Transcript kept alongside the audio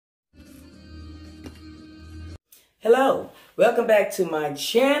Hello, welcome back to my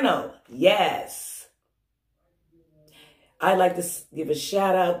channel. Yes, I'd like to give a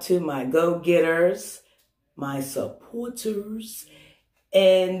shout out to my go-getters, my supporters,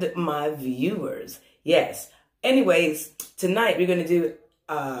 and my viewers. Yes, anyways, tonight we're going to do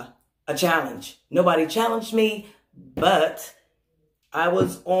a challenge. Nobody challenged me, but I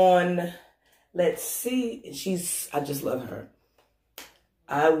was on, let's see, I just love her.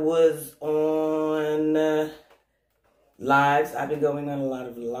 I was on lives. I've been going on a lot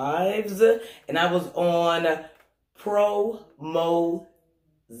of lives, and I was on Promozak,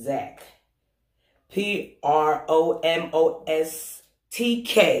 PROMOSTK,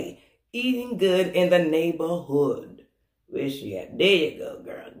 eating good in the neighborhood. Where she at? There you go,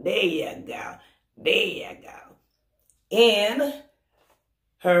 girl. There you go. There you go. And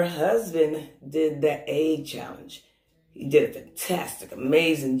her husband did the egg challenge. He did a fantastic,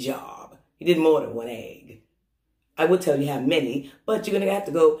 amazing job. He did more than one egg. I would tell you how many, but you're going to have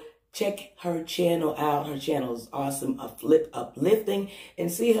to go check her channel out. Her channel is awesome, uplifting, and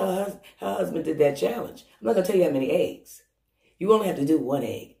see her husband did that challenge. I'm not going to tell you how many eggs. You only have to do one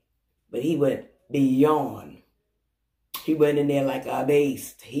egg, but he went beyond. He went in there like a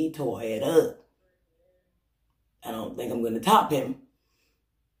beast. He tore it up. I don't think I'm going to top him.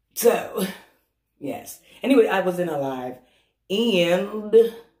 So, yes. Anyway, I was in a live and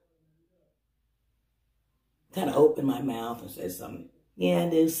kind of opened my mouth and said something. Yeah, I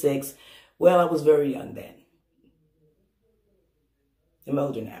do 6. Well, I was very young then. I'm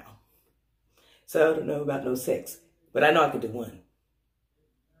older now. So I don't know about no 6. But I know I could do 1.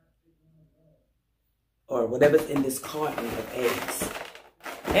 Or whatever's in this carton of eggs.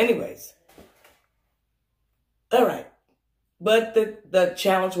 Anyways. All right. But the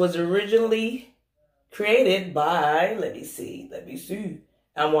challenge was originally created by, let me see.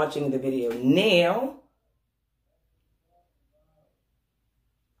 I'm watching the video now.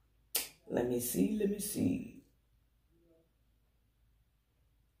 Let me see. Here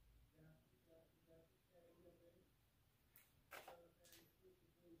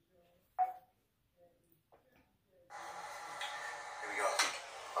we go.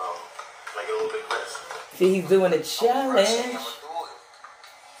 Like a little bit press. See, he's doing a challenge.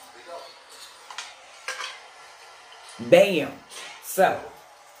 Bam. So,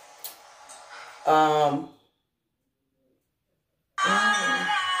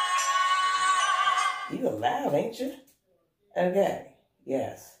 you loud, ain't you? Okay.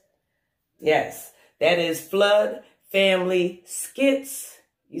 Yes. Yes. That is Flood Family Skits.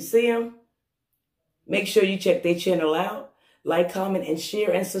 You see them? Make sure you check their channel out. Like, comment, and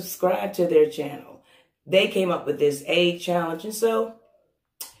share, and subscribe to their channel. They came up with this egg challenge, and so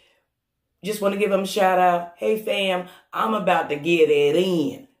just want to give them a shout out. Hey, fam, I'm about to get it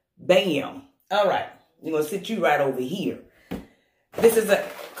in. Bam. All right. We're going to sit you right over here. This is a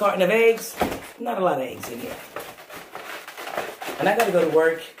carton of eggs. Not a lot of eggs in here. And I got to go to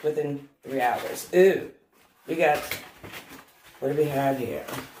work within 3 hours. Ooh. We got, what do we have here?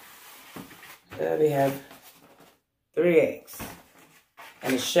 We have 3 eggs.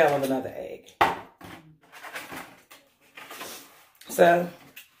 And a shell of another egg. So,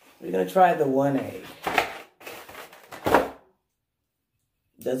 we're going to try the 1 egg.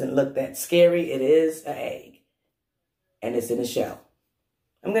 Doesn't look that scary. It is an egg. And it's in a shell.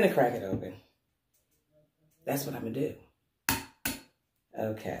 I'm going to crack it open. That's what I'm going to do.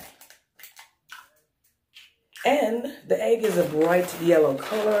 Okay. And the egg is a bright yellow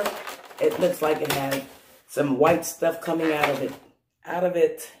color. It looks like it has some white stuff coming out of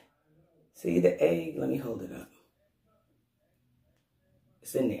it. See the egg? Let me hold it up.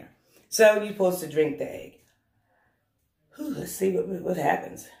 It's in there. So you're supposed to drink the egg. Whew, let's see what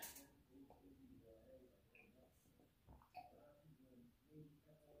happens.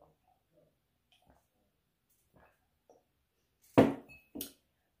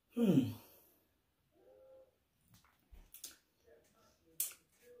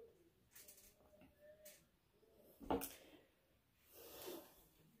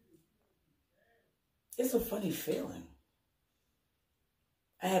 It's a funny feeling.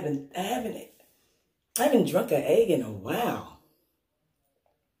 I haven't drunk an egg in a while.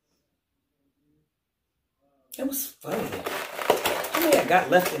 It was funny. How many I got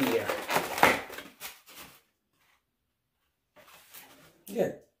left in here?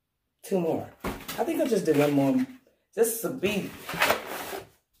 Yeah, 2 more. I think I'll just do 1 more. Just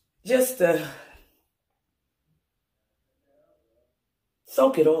to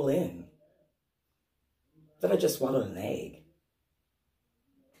soak it all in. But I just swallowed an egg.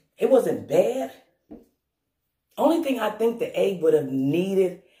 It wasn't bad. Only thing I think the egg would have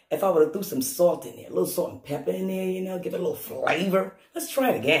needed if I would have threw some salt in there, a little salt and pepper in there, you know, give it a little flavor. Let's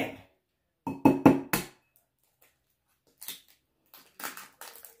try it again.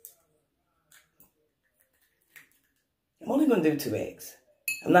 I'm only going to do 2 eggs.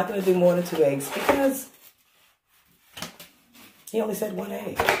 I'm not going to do more than 2 eggs because he only said 1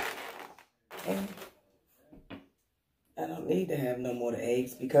 egg. And I don't need to have no more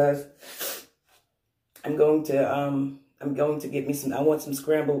eggs because I'm going to get me some, I want some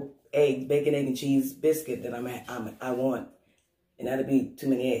scrambled eggs, bacon, egg, and cheese biscuit that I want. And that'll be too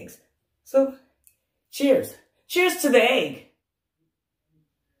many eggs. So, cheers. Cheers to the egg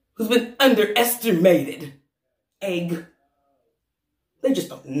who's been underestimated. Egg. They just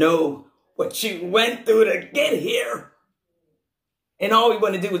don't know what you went through to get here. And all we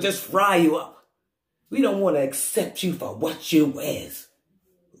want to do is just fry you up. We don't want to accept you for what you is.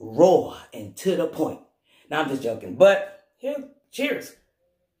 Raw and to the point. Now, I'm just joking. But, here, cheers.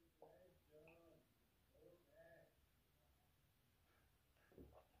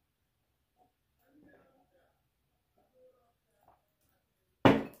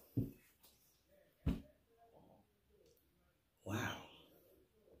 Wow.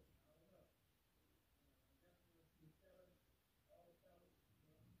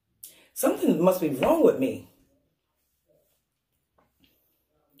 Something must be wrong with me.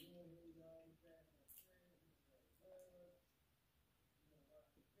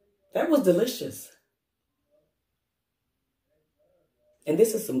 That was delicious. And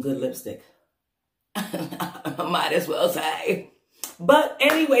this is some good lipstick. I might as well say. But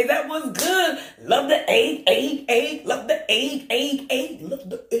anyway, that was good. Love the egg, egg, egg. Love the egg, egg, egg. Love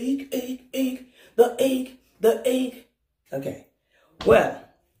the egg, egg, egg. The egg, the egg. Okay. Well.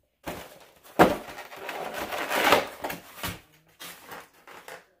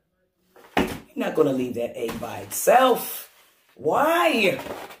 You're not going to leave that egg by itself. Why?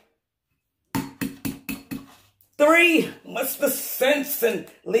 3, what's the sense in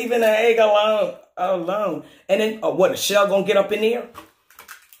leaving an egg alone? And then, what, a shell gonna get up in there?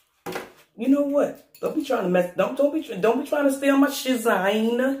 You know what? Don't be trying to mess. Don't be trying to steal my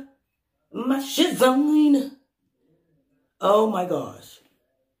shizine. My shizine. Oh my gosh.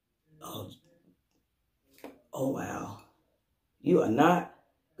 Oh wow. You are not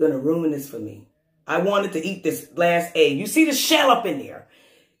gonna ruin this for me. I wanted to eat this last egg. You see the shell up in there.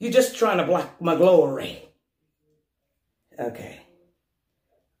 You're just trying to block my glory. Okay.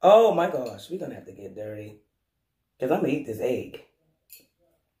 Oh my gosh, we're gonna have to get dirty. Because I'm gonna eat this egg.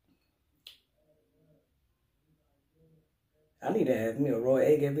 I need to have me a raw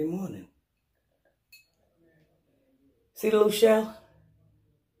egg every morning. See the little shell?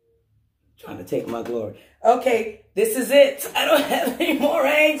 Trying to take my glory. Okay, this is it. I don't have any more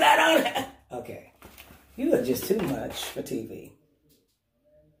eggs. Okay. You are just too much for TV.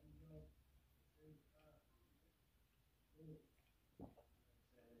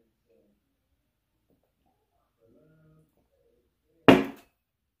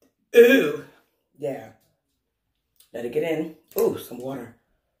 Ooh. Yeah. Let it get in. Ooh, some water.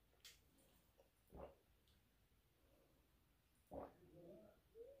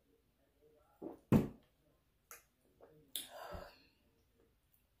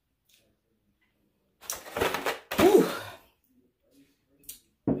 Ooh.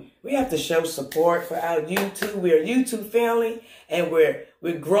 We have to show support for our YouTube. We're a YouTube family, and we're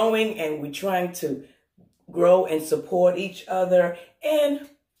growing, and we're trying to grow and support each other. And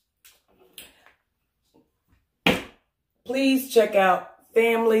please check out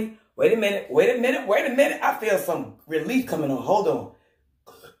family. Wait a minute. I feel some relief coming on. Hold on.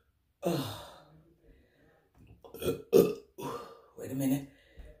 Wait a minute.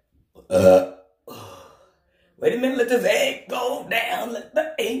 Wait a minute. Let this egg go down. Let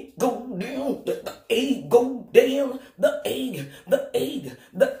the egg go down. Let the egg go down. The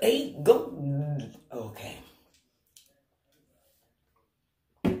egg go. Okay.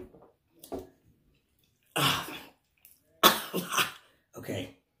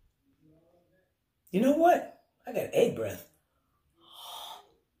 Okay. You know what? I got egg breath.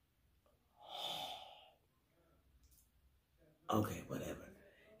 Okay, whatever.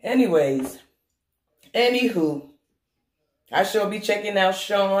 Anyways, anywho, I shall be checking out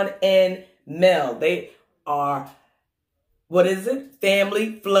Sean and Mel. They are, what is it?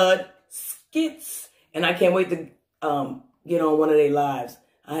 Family Flood Skits. And I can't wait to get on one of their lives.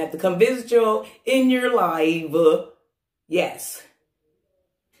 I have to come visit you in your live. Yes.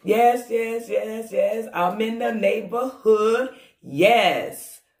 Yes. I'm in the neighborhood.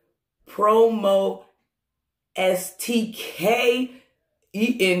 Yes. Promo STK.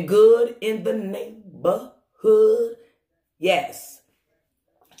 Eating good in the neighborhood. Yes.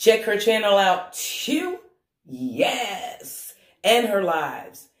 Check her channel out too. Yes. And her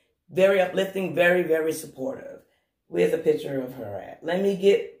lives. Very uplifting, very, very supportive. Where's a picture of her at? Let me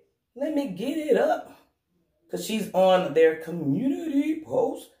get it up. Because she's on their community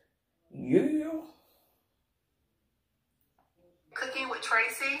post. Yeah. Cooking with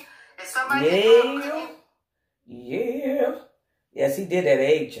Tracy. Is somebody Yeah. Yes, he did that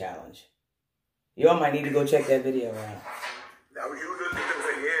egg challenge. Y'all might need to go check that video out. Now you look at them and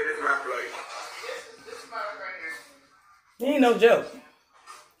say, yeah, this is my place. This is my right He here. ain't no joke.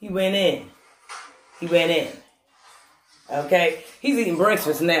 He went in. Okay? He's eating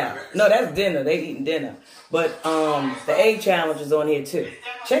breakfast now. No, that's dinner. They eating dinner. But the egg challenge is on here too.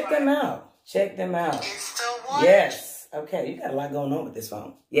 Check them out. Yes. Okay, you got a lot going on with this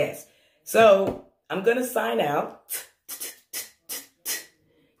phone. Yes. So, I'm going to sign out.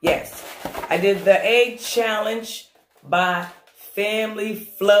 Yes. I did the egg challenge by Family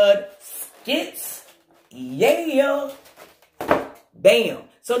Flood Skits. Yeah. Bam.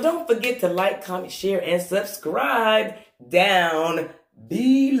 So don't forget to like, comment, share, and subscribe down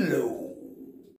below.